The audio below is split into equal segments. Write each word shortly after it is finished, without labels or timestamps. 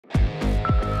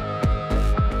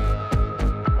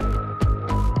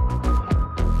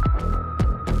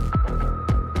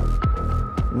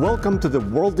Welcome to the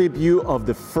world debut of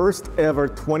the first ever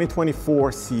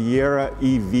 2024 Sierra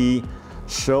EV,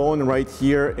 shown right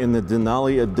here in the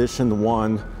Denali Edition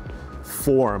 1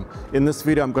 form. In this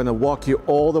video, I'm going to walk you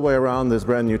all the way around this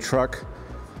brand new truck,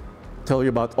 tell you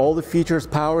about all the features,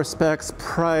 power specs,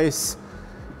 price,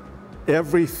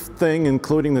 everything,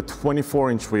 including the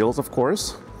 24-inch wheels, of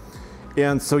course.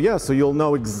 And so you'll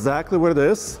know exactly what it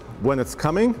is when it's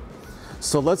coming.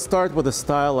 So let's start with the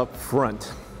style up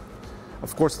front.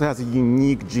 Of course, it has a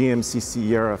unique GMC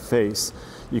Sierra face.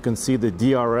 You can see the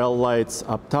DRL lights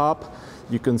up top.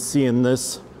 You can see in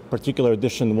this particular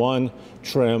Edition 1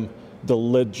 trim the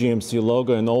lit GMC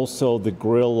logo and also the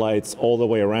grille lights all the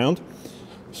way around.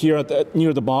 Here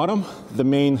near the bottom, the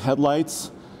main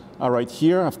headlights are right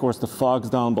here. Of course, the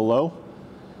fog's down below.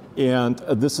 And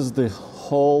this is the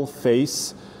whole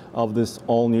face of this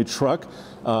all-new truck.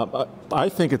 I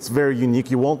think it's very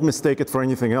unique. You won't mistake it for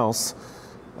anything else.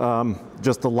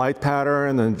 Just the light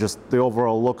pattern and just the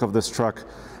overall look of this truck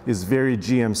is very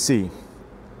GMC.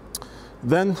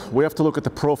 Then we have to look at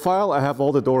the profile. I have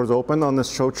all the doors open on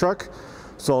this show truck,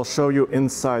 so I'll show you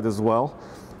inside as well.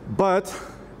 But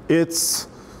it's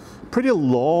a pretty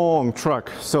long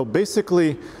truck. So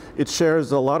basically, it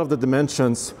shares a lot of the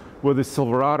dimensions with the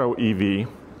Silverado EV.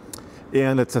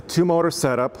 And it's a two-motor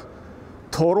setup.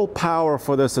 Total power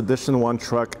for this Edition 1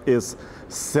 truck is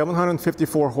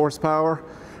 754 horsepower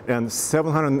and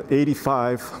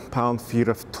 785 pound-feet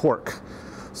of torque.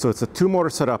 So it's a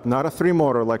two-motor setup, not a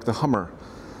three-motor like the Hummer.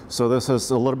 So this is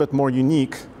a little bit more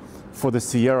unique for the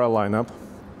Sierra lineup.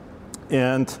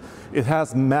 And it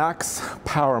has max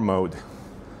power mode.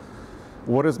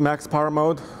 What is max power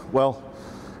mode? Well,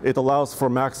 it allows for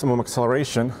maximum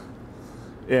acceleration.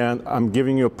 And I'm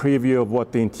giving you a preview of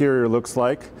what the interior looks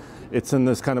like. It's in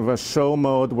this kind of a show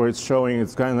mode where it's showing,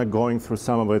 it's kind of going through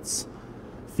some of its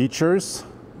features.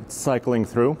 It's cycling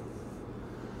through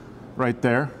right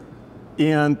there.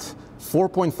 And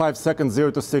 4.5 seconds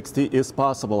 0 to 60 is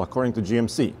possible according to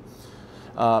GMC.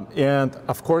 And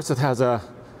of course, it has a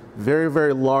very,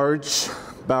 very large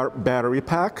battery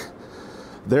pack.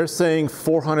 They're saying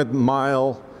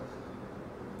 400-mile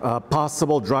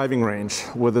possible driving range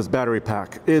with this battery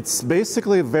pack. It's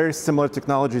basically a very similar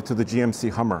technology to the GMC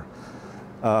Hummer.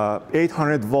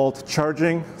 800-volt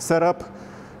charging setup,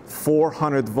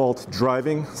 400-volt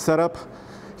driving setup.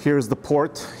 Here's the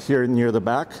port here near the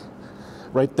back,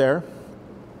 right there,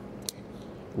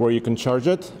 where you can charge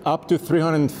it. Up to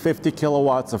 350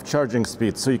 kilowatts of charging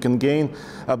speed, so you can gain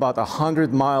about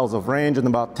 100 miles of range in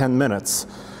about 10 minutes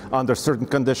under certain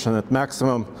conditions at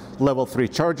maximum level 3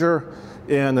 charger.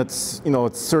 And it's,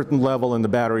 it's certain level in the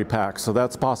battery pack, so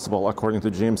that's possible according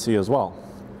to GMC as well.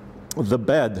 The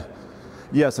bed,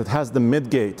 yes, it has the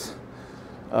midgate,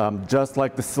 just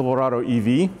like the Silverado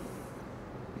EV.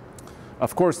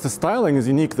 Of course, the styling is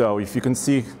unique though. If you can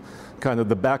see kind of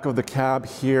the back of the cab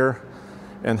here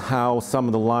and how some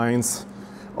of the lines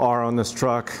are on this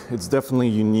truck, it's definitely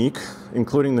unique,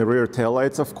 including the rear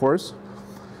taillights, of course.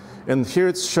 And here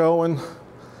it's showing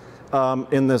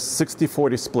in this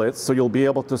 60-40 split, so you'll be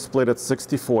able to split it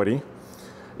 60-40.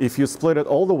 If you split it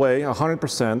all the way,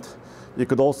 100%, you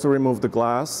could also remove the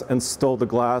glass and stow the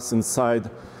glass inside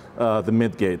the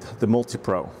midgate, the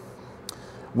Multi-Pro.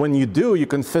 When you do, you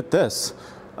can fit this,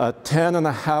 a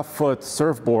 10.5-foot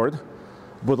surfboard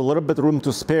with a little bit of room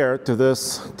to spare to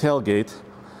this tailgate.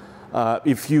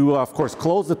 If you, of course,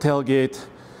 close the tailgate,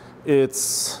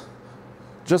 it's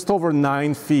just over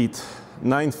 9 feet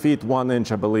 9 feet 1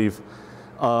 inch, I believe,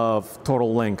 of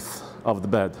total length of the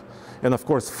bed. And of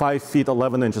course, 5 feet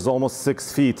 11 inches, almost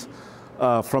 6 feet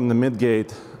from the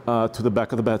midgate to the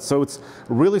back of the bed. So it's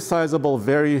really sizable,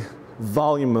 very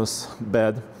voluminous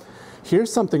bed.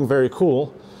 Here's something very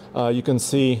cool. You can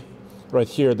see right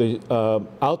here the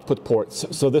output ports.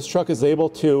 So this truck is able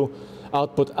to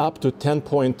output up to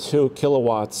 10.2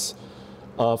 kilowatts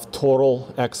of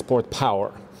total export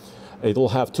power. It will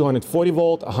have 240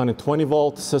 volt, 120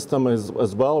 volt system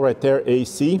as well, right there,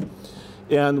 AC.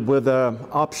 And with an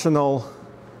optional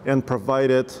and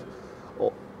provided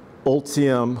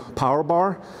Ultium power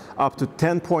bar, up to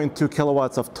 10.2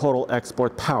 kilowatts of total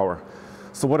export power.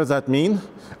 So what does that mean?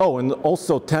 Oh, and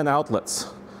also 10 outlets.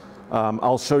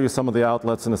 I'll show you some of the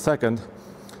outlets in a second.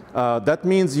 That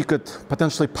means you could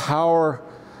potentially power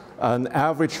an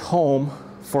average home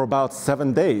for about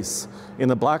 7 days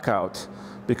in a blackout,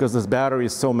 because this battery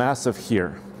is so massive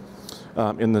here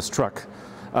in this truck.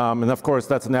 And of course,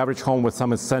 that's an average home with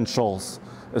some essential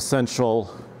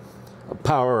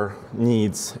power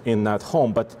needs in that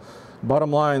home. But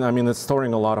bottom line, I mean, it's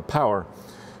storing a lot of power.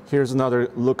 Here's another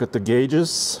look at the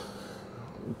gauges.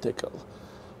 Take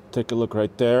a look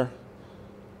right there.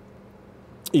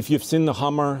 If you've seen the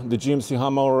Hummer, the GMC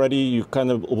Hummer already, you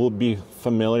kind of will be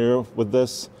familiar with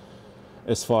this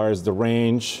as far as the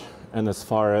range and as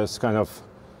far as kind of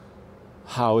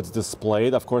how it's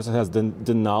displayed. Of course, it has the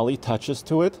Denali touches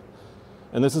to it.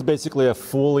 And this is basically a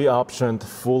fully optioned,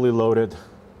 fully loaded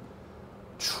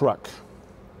truck.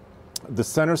 The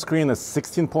center screen is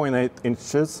 16.8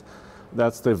 inches.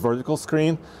 That's the vertical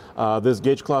screen. This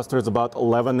gauge cluster is about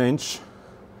 11 inch.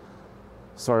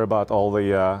 Sorry about all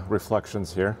the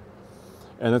reflections here.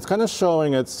 And it's kind of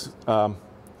showing its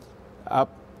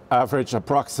average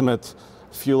approximate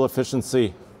fuel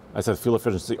efficiency. I said fuel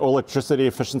efficiency, or electricity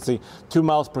efficiency, 2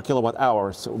 miles per kilowatt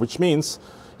hour, so, which means,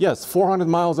 yes, 400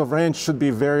 miles of range should be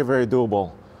very, very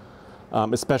doable,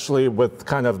 especially with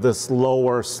kind of this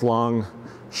lower slung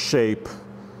shape,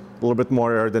 a little bit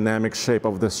more aerodynamic shape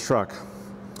of this truck.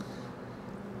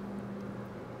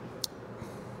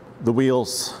 The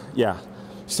wheels, yeah.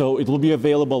 So it will be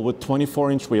available with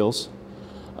 24-inch wheels.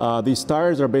 These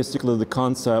tires are basically the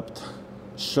concept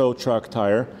show truck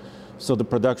tire. So the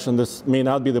production, this may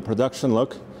not be the production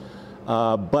look,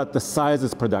 but the size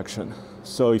is production.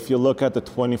 So if you look at the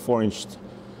 24-inch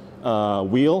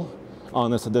wheel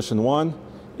on this edition 1,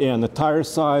 and the tire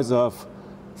size of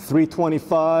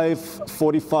 325,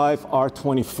 45,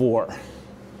 R24,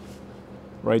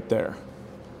 right there.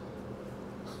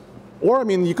 Or, I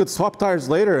mean, you could swap tires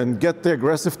later and get the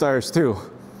aggressive tires too.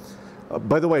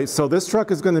 By the way, so this truck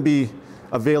is going to be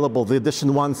available, the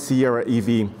Edition 1 Sierra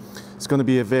EV. It's going to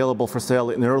be available for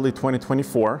sale in early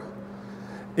 2024.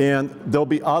 And there'll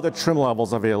be other trim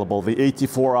levels available, the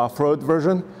AT4 off-road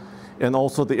version and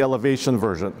also the Elevation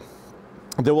version.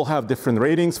 They will have different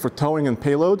ratings for towing and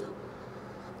payload.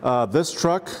 This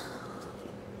truck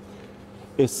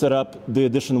is set up, the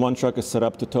Edition 1 truck is set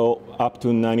up to tow up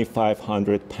to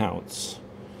 9,500 pounds.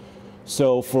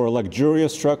 So for a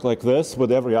luxurious truck like this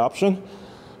with every option,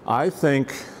 I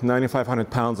think 9,500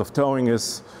 pounds of towing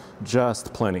is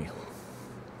just plenty.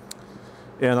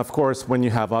 And of course, when you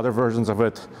have other versions of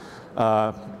it,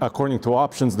 according to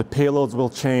options, the payloads will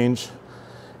change,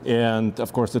 and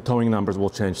of course the towing numbers will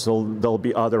change. So there'll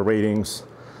be other ratings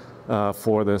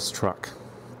for this truck.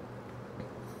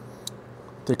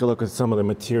 Take a look at some of the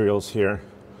materials here.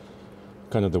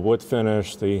 Kind of the wood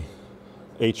finish, the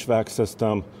HVAC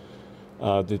system,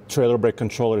 the trailer brake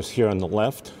controllers here on the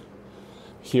left.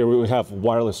 Here we have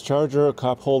wireless charger,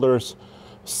 cup holders,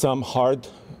 some hard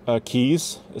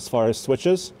keys as far as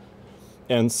switches,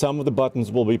 and some of the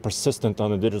buttons will be persistent on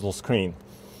the digital screen.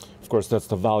 Of course, that's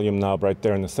the volume knob right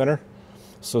there in the center.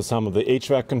 So some of the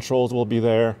HVAC controls will be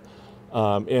there,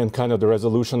 and kind of the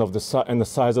resolution of the and the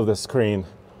size of the screen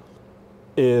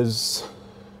is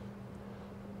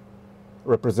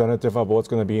representative of what's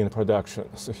going to be in production.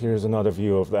 So here's another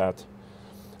view of that.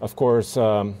 Of course,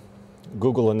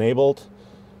 Google enabled.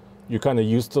 You're kind of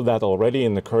used to that already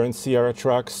in the current Sierra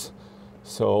trucks.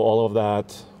 So all of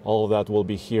that will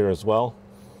be here as well.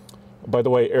 By the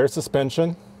way, air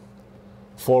suspension,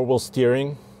 4-wheel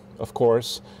steering, of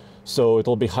course. So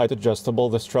it'll be height adjustable.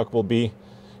 This truck will be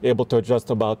able to adjust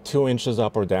about 2 inches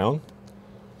up or down.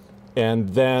 And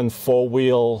then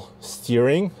 4-wheel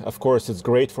steering, of course, it's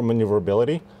great for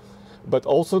maneuverability, but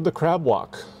also the crab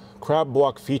walk. Crab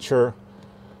walk feature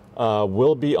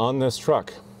will be on this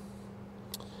truck.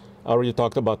 I already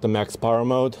talked about the max power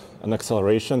mode and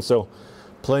acceleration, so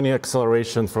plenty of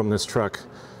acceleration from this truck.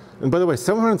 And by the way,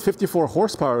 754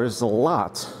 horsepower is a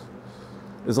lot.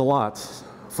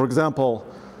 For example,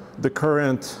 the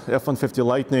current F-150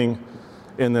 Lightning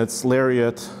in its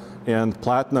Lariat and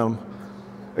Platinum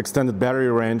extended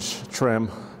battery range trim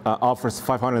offers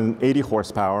 580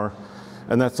 horsepower,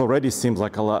 and that's already seems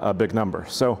like a big number.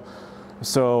 So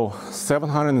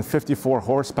 754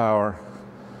 horsepower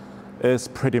is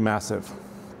pretty massive.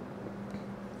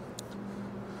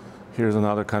 Here's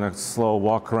another kind of slow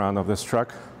walk around of this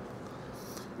truck.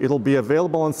 It'll be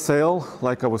available on sale,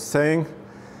 like I was saying,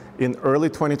 in early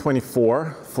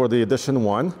 2024 for the Edition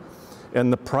 1.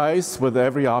 And the price with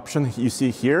every option you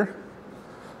see here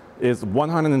is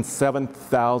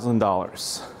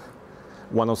 $107,000.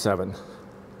 107.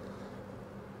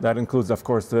 That includes, of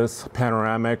course, this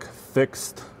panoramic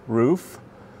fixed roof.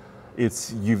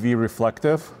 It's UV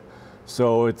reflective,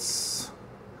 so it's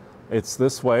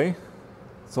this way.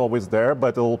 It's always there,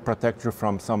 but it'll protect you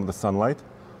from some of the sunlight.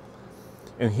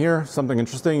 And here, something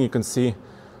interesting, you can see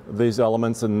these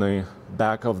elements in the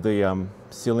back of the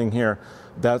ceiling here.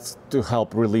 That's to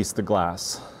help release the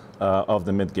glass of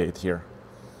the midgate here.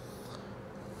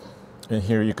 And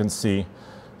here you can see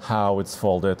how it's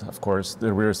folded. Of course,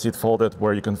 the rear seat folded,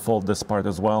 where you can fold this part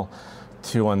as well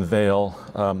to unveil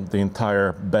the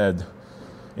entire bed,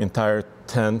 entire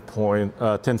 10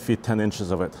 feet 10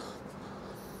 inches of it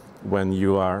when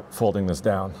you are folding this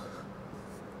down.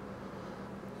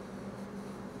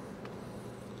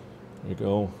 There you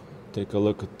go. Take a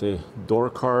look at the door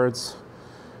cards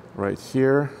right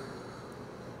here.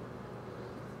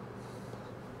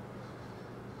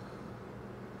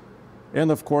 And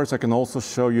of course, I can also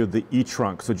show you the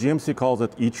E-trunk. So GMC calls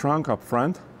it E-trunk up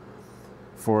front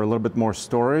for a little bit more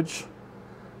storage,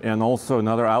 and also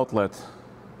another outlet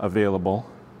available.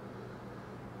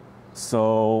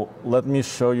 So let me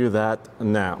show you that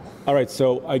now. All right,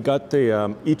 so I got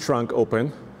the E-trunk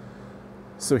open.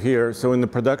 So here, so in the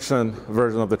production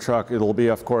version of the truck, it'll be,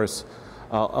 of course,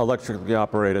 electrically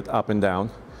operated up and down,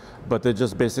 but it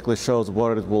just basically shows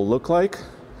what it will look like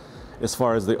as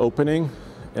far as the opening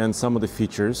and some of the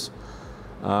features.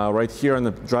 Right here on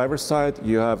the driver's side,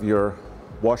 you have your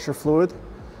washer fluid.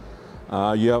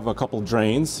 You have a couple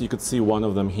drains. You could see one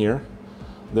of them here.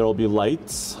 There will be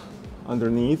lights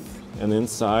underneath and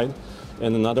inside,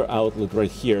 and another outlet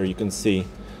right here. You can see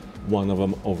one of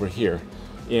them over here.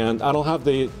 And I don't have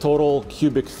the total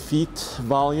cubic feet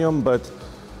volume, but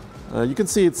you can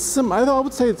see it's I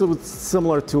would say it's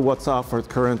similar to what's offered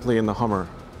currently in the Hummer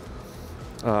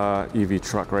EV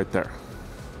truck right there.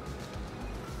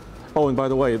 Oh, and by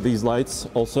the way, these lights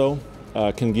also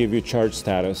can give you charge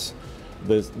status,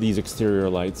 these exterior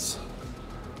lights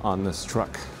on this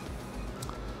truck.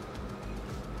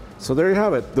 So there you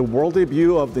have it, the world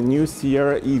debut of the new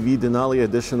Sierra EV Denali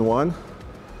Edition 1.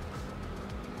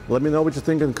 Let me know what you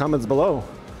think in the comments below.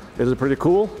 Is it pretty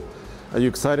cool? Are you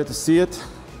excited to see it?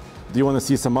 Do you want to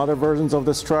see some other versions of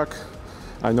this truck?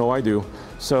 I know I do.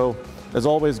 So as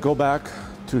always, go back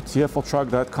to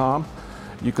tfltruck.com.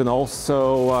 You can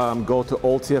also go to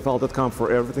oldtfl.com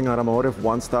for everything automotive,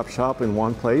 one-stop shop in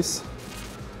one place.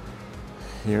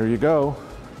 Here you go.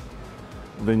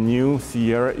 The new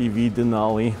Sierra EV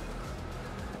Denali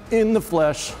in the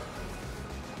flesh,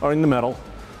 or in the metal,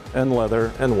 and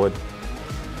leather, and wood.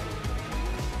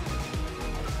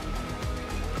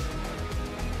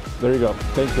 There you go.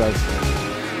 Thanks, guys.